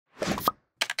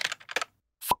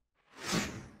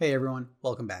Hey everyone,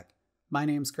 welcome back. My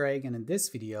name's Greg, and in this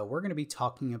video, we're going to be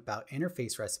talking about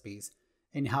interface recipes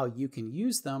and how you can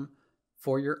use them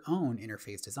for your own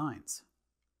interface designs.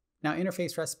 Now,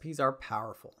 interface recipes are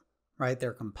powerful, right?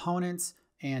 They're components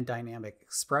and dynamic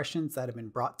expressions that have been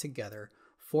brought together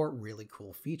for really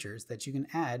cool features that you can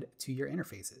add to your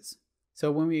interfaces.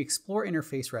 So when we explore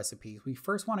interface recipes, we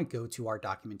first want to go to our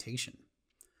documentation.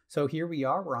 So here we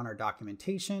are, we're on our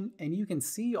documentation, and you can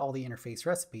see all the interface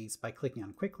recipes by clicking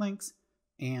on Quick Links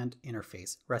and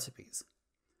Interface Recipes.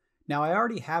 Now I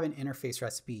already have an interface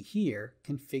recipe here,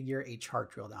 configure a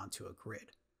chart drill down to a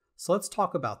grid. So let's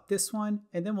talk about this one,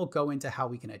 and then we'll go into how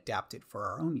we can adapt it for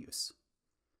our own use.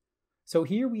 So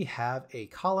here we have a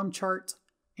column chart,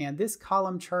 and this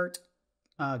column chart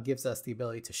gives us the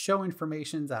ability to show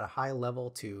information at a high level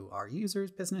to our users,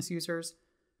 business users,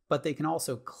 but they can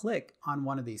also click on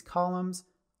one of these columns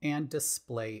and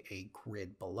display a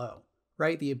grid below,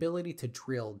 right? The ability to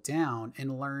drill down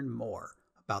and learn more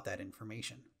about that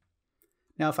information.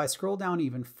 Now, if I scroll down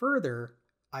even further,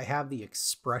 I have the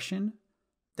expression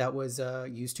that was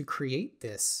used to create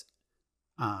this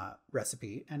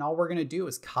recipe. And all we're going to do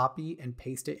is copy and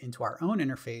paste it into our own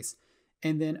interface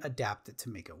and then adapt it to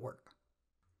make it work.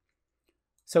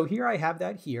 So here I have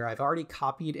that here. I've already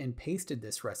copied and pasted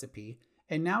this recipe.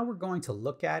 And now we're going to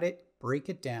look at it, break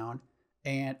it down,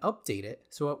 and update it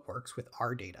so it works with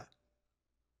our data.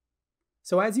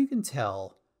 So as you can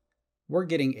tell, we're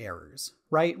getting errors,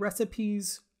 right?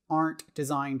 Recipes aren't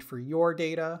designed for your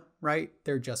data, right?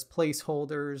 They're just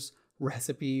placeholders,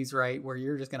 recipes, right? Where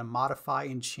you're just going to modify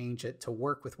and change it to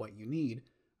work with what you need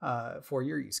for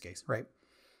your use case, right?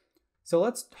 So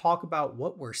let's talk about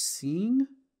what we're seeing,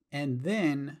 and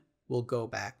then we'll go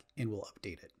back and we'll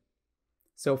update it.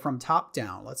 So from top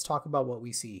down, let's talk about what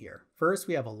we see here. First,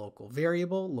 we have a local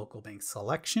variable, local bank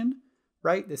selection,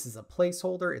 right? This is a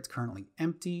placeholder. It's currently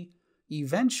empty.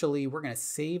 Eventually, we're going to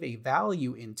save a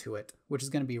value into it, which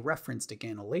is going to be referenced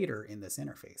again later in this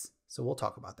interface. So we'll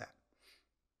talk about that.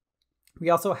 We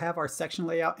also have our section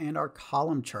layout and our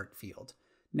column chart field.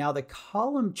 Now, the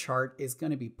column chart is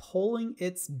going to be pulling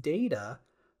its data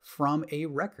from a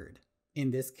record,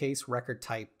 in this case, record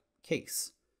type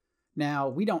case. Now,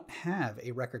 we don't have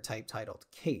a record type titled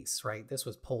case, right? This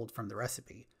was pulled from the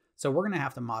recipe. So we're going to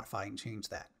have to modify and change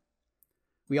that.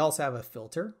 We also have a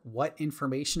filter. What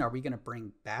information are we going to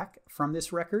bring back from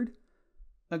this record?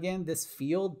 Again, this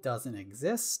field doesn't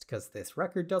exist because this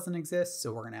record doesn't exist.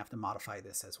 So we're going to have to modify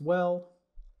this as well.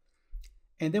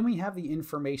 And then we have the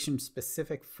information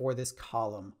specific for this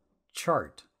column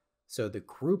chart. So the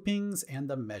groupings and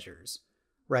the measures,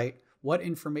 right? What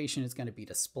information is going to be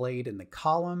displayed in the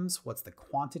columns? What's the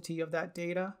quantity of that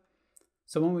data?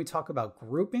 So when we talk about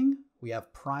grouping, we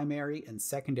have primary and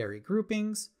secondary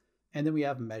groupings, and then we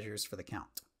have measures for the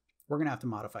count. We're going to have to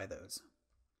modify those.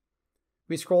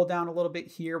 We scroll down a little bit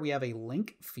here. We have a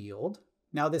link field.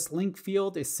 Now this link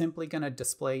field is simply going to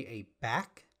display a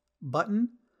back button.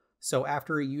 So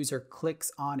after a user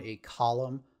clicks on a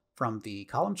column from the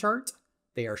column chart,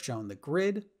 they are shown the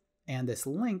grid, and this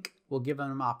link will give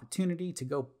them an opportunity to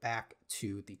go back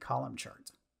to the column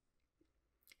chart.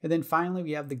 And then finally,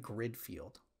 we have the grid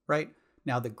field, right?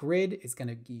 Now the grid is going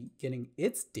to be getting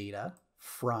its data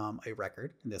from a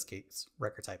record, in this case,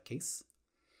 record type case.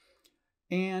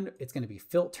 And it's going to be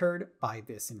filtered by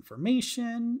this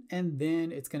information, and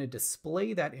then it's going to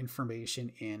display that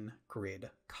information in grid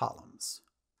columns.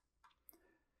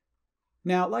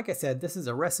 Now, like I said, this is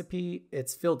a recipe.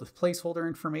 It's filled with placeholder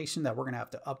information that we're going to have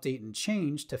to update and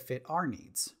change to fit our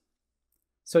needs.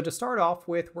 So to start off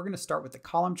with, we're going to start with the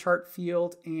column chart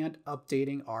field and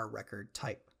updating our record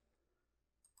type.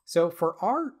 So for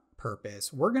our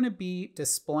purpose, we're going to be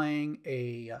displaying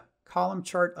a column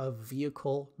chart of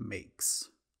vehicle makes,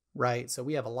 right? So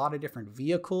we have a lot of different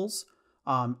vehicles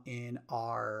in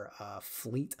our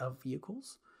fleet of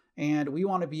vehicles, and we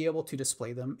want to be able to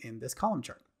display them in this column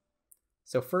chart.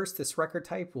 So first, this record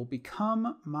type will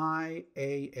become my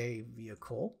AA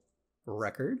vehicle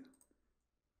record.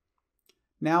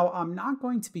 Now, I'm not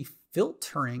going to be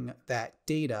filtering that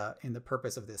data in the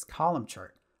purpose of this column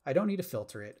chart. I don't need to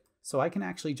filter it, so I can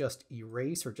actually just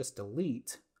erase or just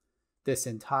delete this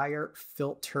entire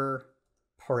filter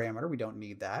parameter. We don't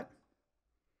need that.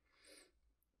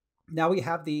 Now we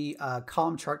have the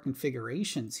column chart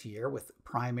configurations here with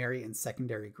primary and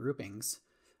secondary groupings.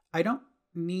 I don't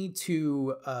need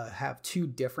to have two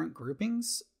different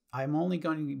groupings. I'm only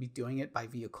going to be doing it by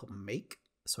vehicle make,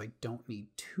 so I don't need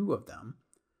two of them.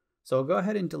 So I'll go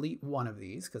ahead and delete one of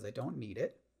these because I don't need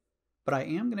it, but I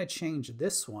am going to change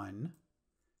this one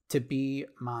to be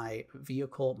my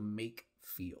vehicle make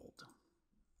field,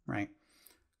 right?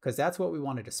 because that's what we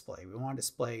want to display. We want to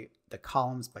display the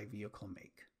columns by vehicle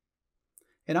make.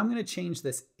 And I'm going to change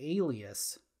this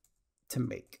alias to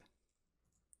make.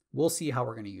 We'll see how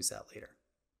we're going to use that later.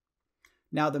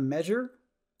 Now the measure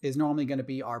is normally going to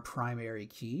be our primary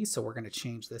key, so we're going to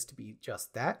change this to be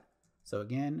just that. So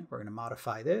again, we're going to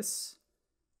modify this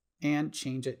and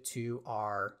change it to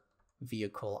our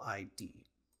vehicle ID.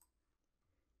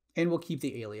 And we'll keep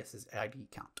the alias as ID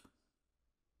count.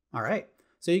 All right,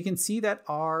 so you can see that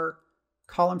our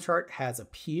column chart has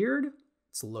appeared.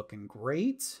 It's looking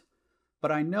great,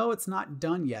 but I know it's not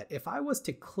done yet. If I was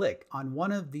to click on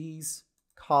one of these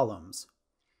columns,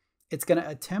 it's going to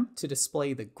attempt to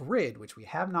display the grid, which we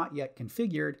have not yet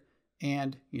configured.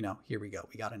 And, here we go.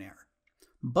 We got an error.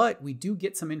 But we do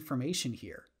get some information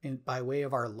here by way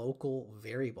of our local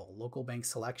variable, local bank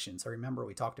selection. So remember,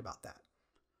 we talked about that.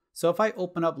 So if I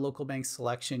open up local bank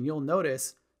selection, you'll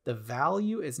notice the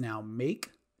value is now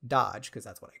make Dodge, because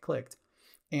that's what I clicked,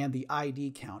 and the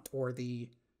ID count, or the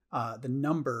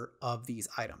number of these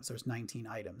items. There's 19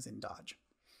 items in Dodge.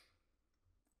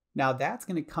 Now that's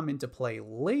going to come into play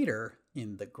later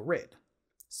in the grid.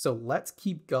 So let's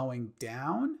keep going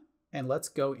down and let's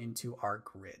go into our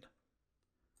grid.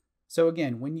 So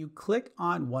again, when you click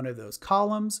on one of those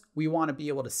columns, we want to be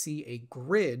able to see a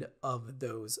grid of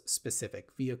those specific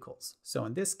vehicles. So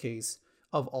in this case,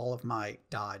 of all of my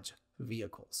Dodge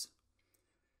vehicles.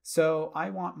 So I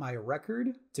want my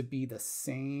record to be the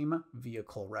same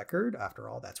vehicle record. After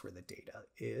all, that's where the data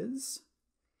is.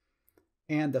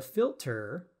 And the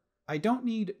filter, I don't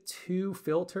need two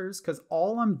filters because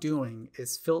all I'm doing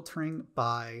is filtering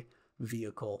by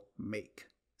vehicle make,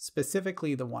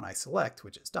 specifically the one I select,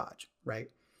 which is Dodge, right?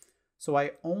 So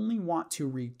I only want to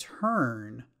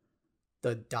return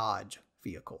the Dodge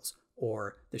vehicles,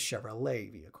 or the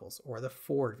Chevrolet vehicles, or the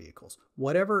Ford vehicles,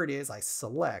 whatever it is I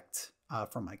select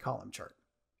from my column chart.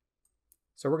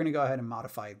 So we're going to go ahead and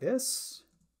modify this,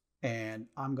 and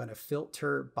I'm going to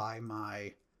filter by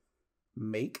my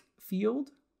make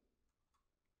field.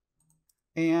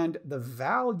 And the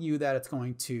value that it's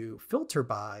going to filter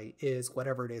by is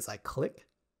whatever it is I click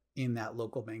in that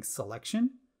local bank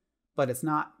selection, but it's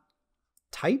not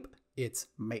type, it's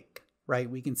make, right?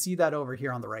 We can see that over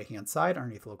here on the right-hand side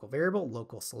underneath local variable,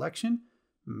 local selection,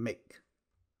 make,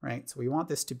 right? So we want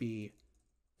this to be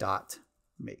dot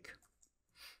make.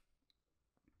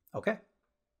 Okay.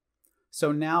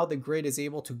 So now the grid is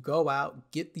able to go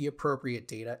out, get the appropriate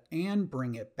data, and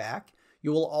bring it back.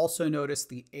 You will also notice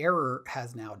the error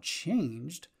has now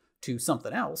changed to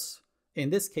something else.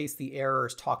 In this case, the error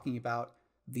is talking about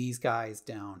these guys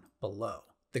down below,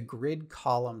 the grid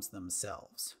columns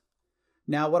themselves.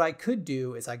 Now, what I could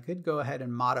do is I could go ahead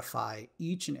and modify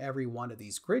each and every one of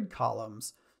these grid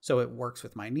columns so it works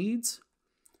with my needs.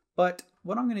 But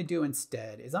what I'm going to do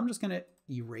instead is I'm just going to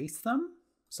erase them.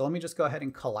 So let me just go ahead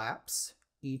and collapse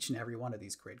each and every one of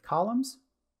these grid columns.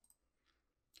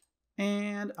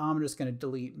 And I'm just going to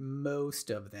delete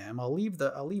most of them. I'll leave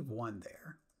one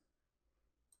there,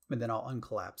 and then I'll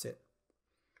uncollapse it.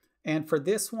 And for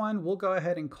this one, we'll go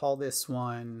ahead and call this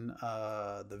one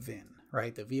the VIN,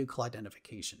 right? The vehicle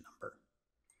identification number.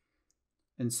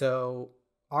 And so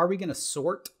are we going to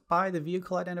sort by the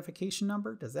vehicle identification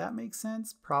number? Does that make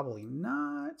sense? Probably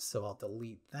not. So I'll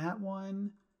delete that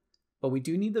one. But we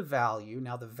do need the value.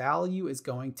 Now the value is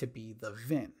going to be the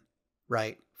VIN,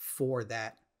 right? For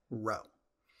that row.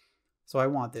 So I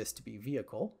want this to be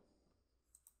vehicle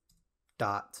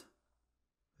dot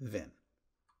VIN,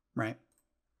 right?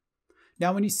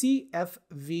 Now, when you see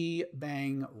FV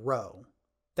bang row,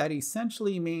 that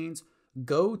essentially means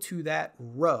go to that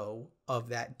row of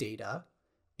that data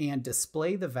and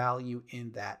display the value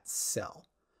in that cell.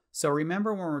 So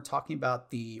remember when we're talking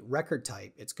about the record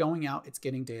type, it's going out, it's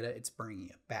getting data, it's bringing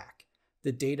it back.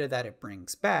 The data that it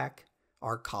brings back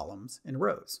are columns and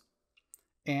rows.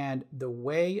 And the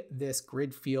way this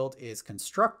grid field is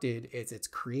constructed is it's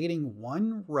creating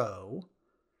one row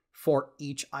for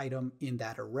each item in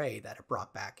that array that it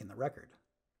brought back in the record.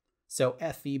 So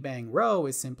FV bang row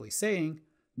is simply saying,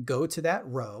 go to that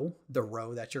row, the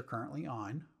row that you're currently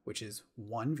on, which is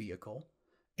one vehicle,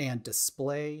 and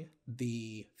display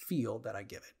the field that I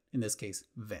give it, in this case,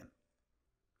 VIN.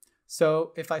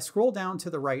 So if I scroll down to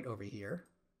the right over here,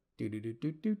 you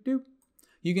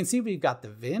can see we've got the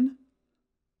VIN,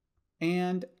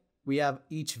 and we have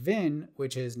each VIN,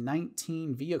 which is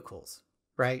 19 vehicles,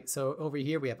 right? So over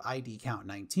here we have ID count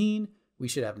 19, we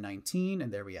should have 19,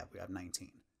 and there we have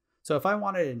 19. So if I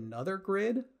wanted another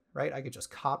grid, right, I could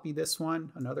just copy this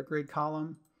one, another grid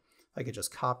column. I could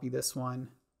just copy this one,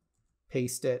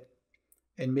 paste it,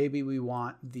 and maybe we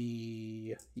want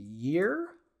the year,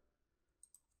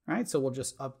 All right, so we'll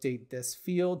just update this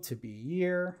field to be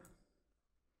year.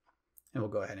 And we'll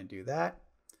go ahead and do that.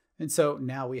 And so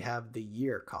now we have the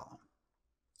year column.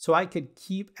 So I could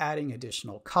keep adding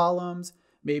additional columns.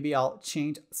 Maybe I'll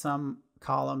change some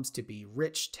columns to be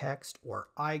rich text or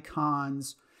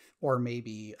icons, or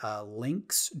maybe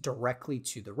links directly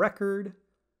to the record.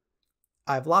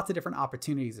 I have lots of different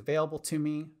opportunities available to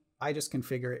me. I just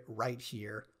configure it right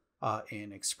here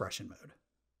in expression mode.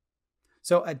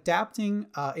 So adapting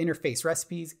interface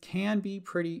recipes can be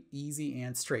pretty easy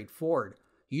and straightforward.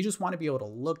 You just want to be able to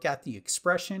look at the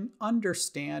expression,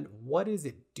 understand what is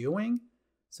it doing,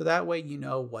 so that way you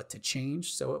know what to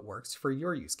change so it works for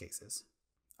your use cases.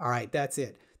 All right, that's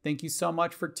it. Thank you so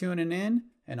much for tuning in,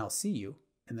 and I'll see you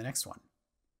in the next one.